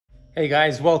Hey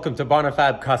guys, welcome to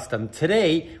Bonifabcustom.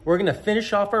 Today, we're gonna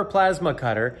finish off our plasma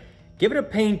cutter, give it a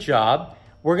paint job.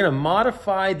 We're gonna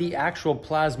modify the actual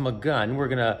plasma gun. We're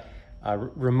gonna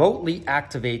remotely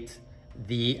activate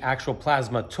the actual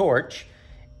plasma torch,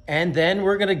 and then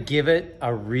we're gonna give it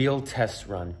a real test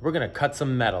run. We're gonna cut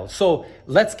some metal. So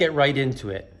let's get right into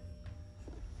it.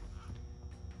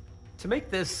 To make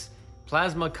this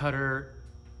plasma cutter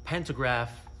Pantograph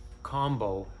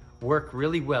combo work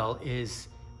really well is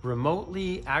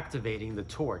remotely activating the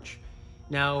torch.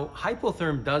 Now,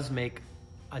 Hypotherm does make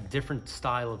a different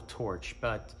style of torch,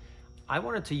 but I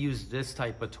wanted to use this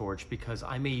type of torch because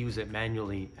I may use it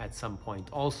manually at some point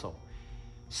also.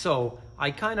 So I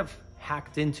kind of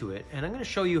hacked into it, and I'm going to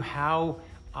show you how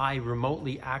I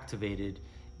remotely activated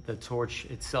the torch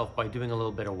itself by doing a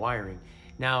little bit of wiring.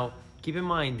 Now, keep in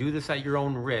mind, do this at your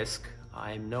own risk.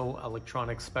 I'm no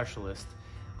electronics specialist.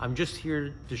 I'm just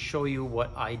here to show you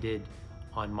what I did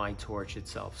on my torch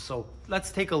itself. So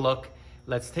let's take a look.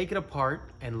 Let's take it apart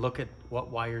and look at what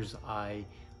wires I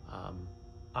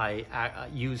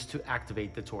used to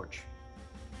activate the torch.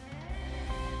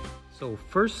 So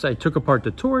first I took apart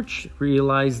the torch,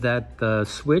 realized that the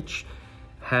switch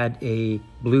had a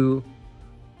blue,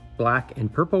 black, and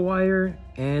purple wire,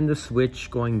 and the switch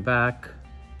going back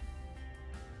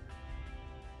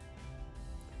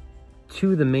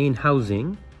to the main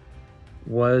housing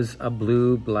was a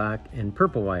blue, black, and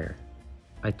purple wire.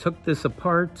 I took this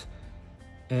apart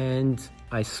and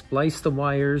I spliced the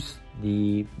wires,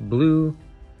 the blue,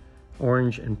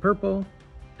 orange, and purple,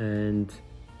 and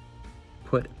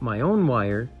put my own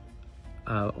wire,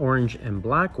 orange and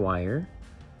black wire,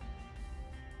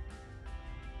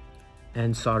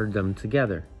 and soldered them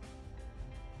together.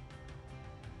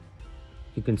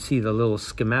 You can see the little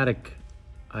schematic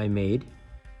I made.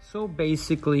 So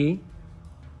basically,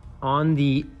 on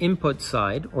the input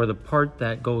side, or the part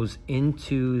that goes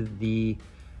into the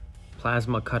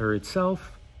plasma cutter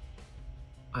itself,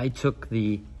 I took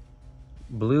the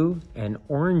blue and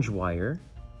orange wire,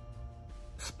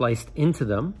 spliced into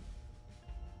them,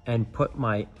 and put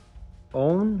my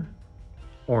own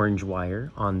orange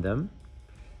wire on them,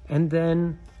 and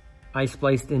then I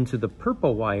spliced into the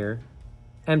purple wire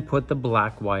and put the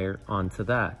black wire onto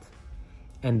that.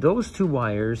 And those two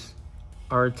wires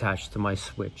are attached to my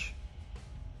switch.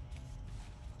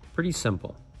 Pretty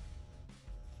simple.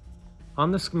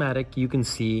 On the schematic, you can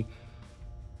see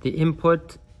the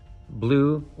input,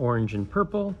 blue, orange, and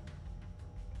purple.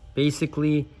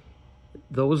 Basically,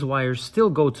 those wires still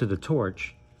go to the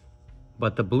torch,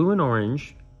 but the blue and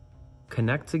orange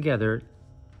connect together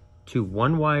to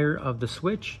one wire of the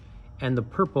switch and the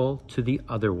purple to the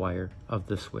other wire of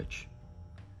the switch.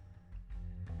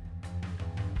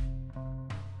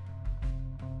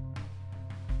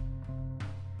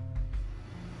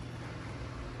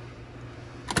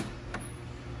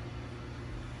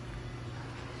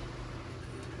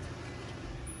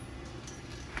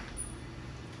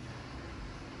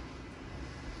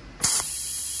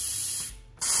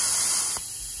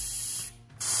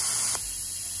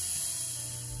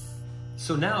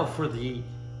 So now for the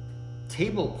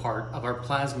table part of our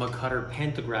plasma cutter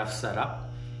pantograph setup,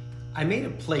 I made a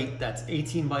plate that's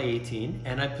 18 by 18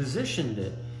 and I positioned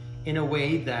it in a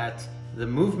way that the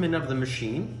movement of the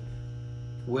machine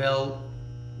will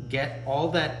get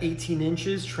all that 18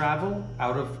 inches travel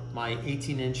out of my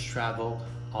 18-inch travel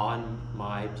on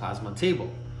my plasma table.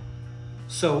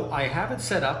 So I have it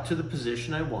set up to the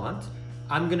position I want.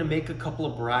 I'm gonna make a couple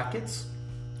of brackets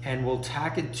and we'll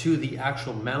tack it to the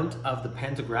actual mount of the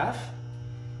pantograph,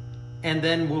 and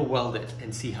then we'll weld it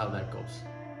and see how that goes.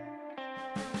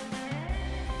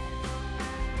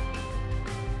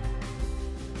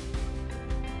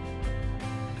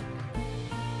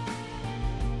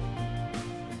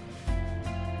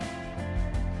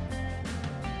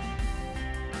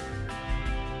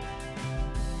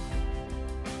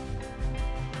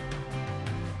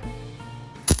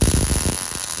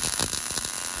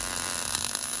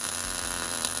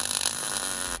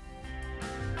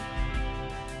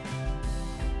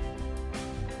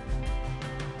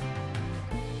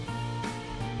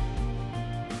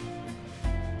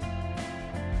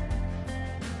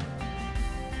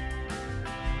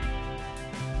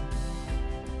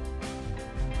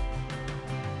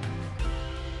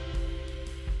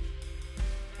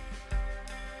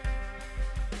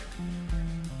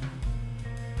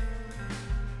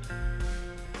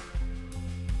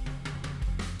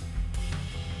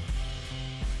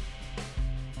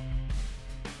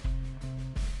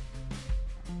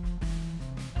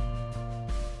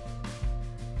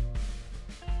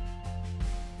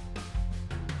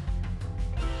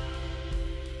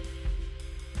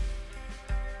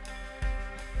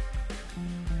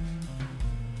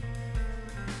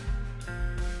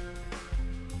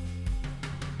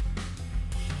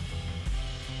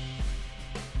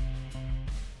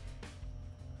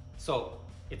 So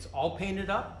it's all painted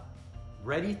up,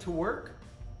 ready to work.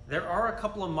 There are a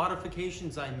couple of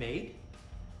modifications I made.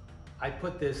 I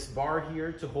put this bar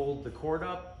here to hold the cord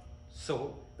up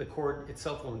so the cord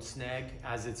itself won't snag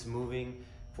as it's moving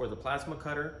for the plasma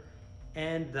cutter.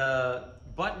 And the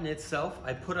button itself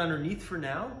I put underneath for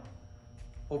now.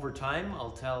 Over time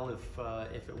I'll tell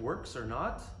if it works or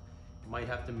not. Might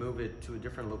have to move it to a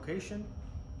different location.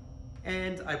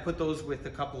 And I put those with a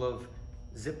couple of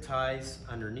zip ties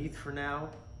underneath for now.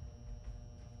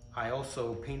 I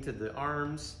also painted the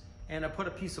arms, and I put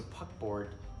a piece of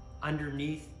puckboard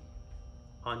underneath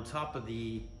on top of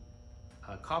the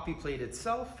copy plate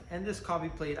itself. And this copy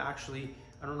plate actually,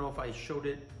 I don't know if I showed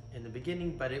it in the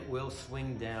beginning, but it will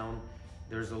swing down.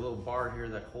 There's a little bar here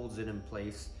that holds it in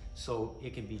place so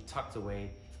it can be tucked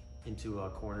away into a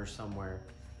corner somewhere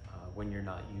when you're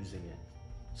not using it.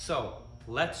 So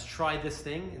let's try this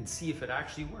thing and see if it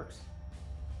actually works.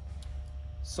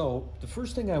 So the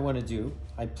first thing I want to do,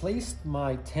 I placed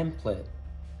my template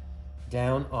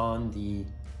down on the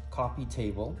copy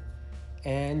table,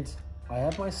 and I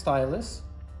have my stylus,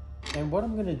 and what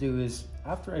I'm going to do is,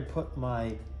 after I put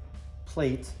my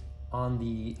plate on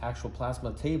the actual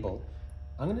plasma table,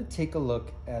 I'm going to take a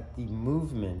look at the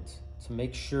movement to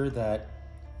make sure that,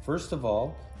 first of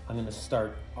all, I'm going to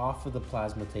start off of the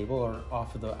plasma table or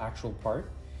off of the actual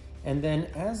part, and then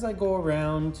as I go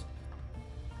around,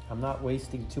 I'm not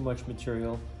wasting too much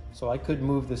material, so I could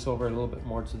move this over a little bit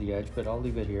more to the edge, but I'll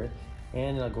leave it here.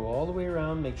 And I'll go all the way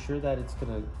around, make sure that it's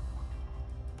going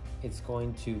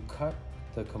to cut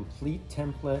the complete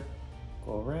template,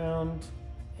 go around,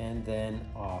 and then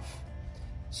off.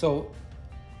 So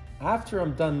after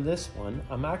I'm done this one,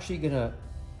 I'm actually gonna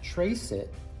trace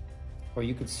it, or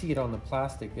you could see it on the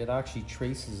plastic, it actually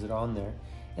traces it on there.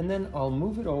 And then I'll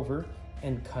move it over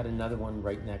and cut another one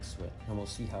right next to it, and we'll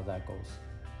see how that goes.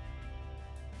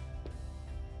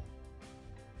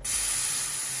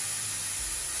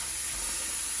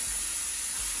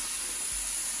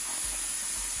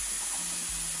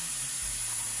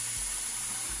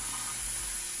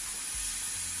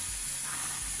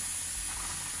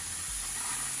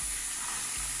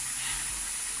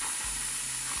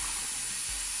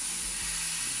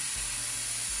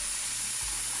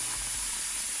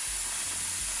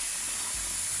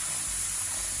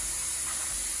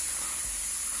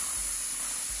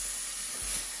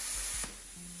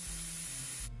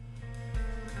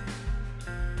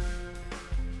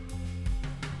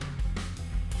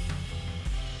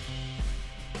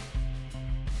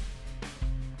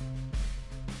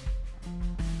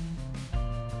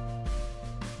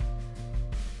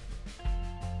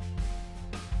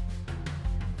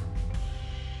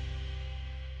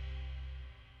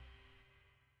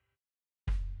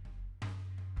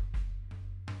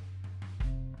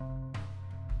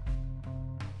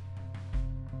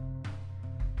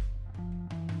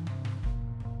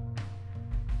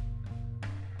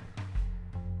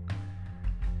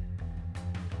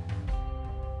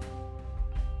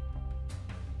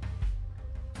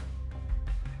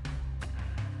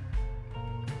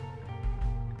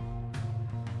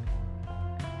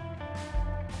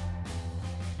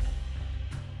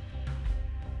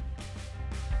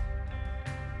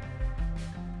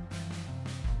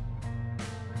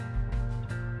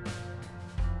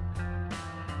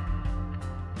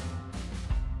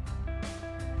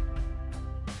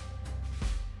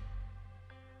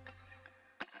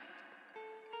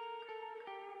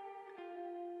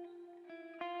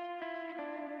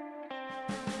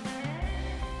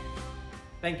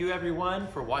 Thank you everyone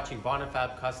for watching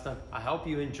Bonifabcustom. I hope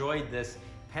you enjoyed this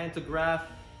Pantograph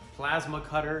plasma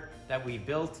cutter that we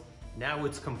built. Now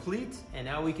it's complete, and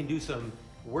now we can do some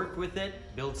work with it,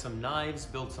 build some knives,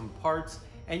 build some parts,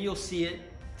 and you'll see it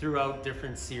throughout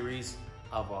different series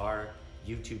of our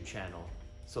YouTube channel.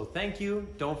 So thank you,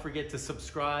 don't forget to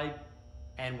subscribe,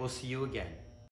 and we'll see you again.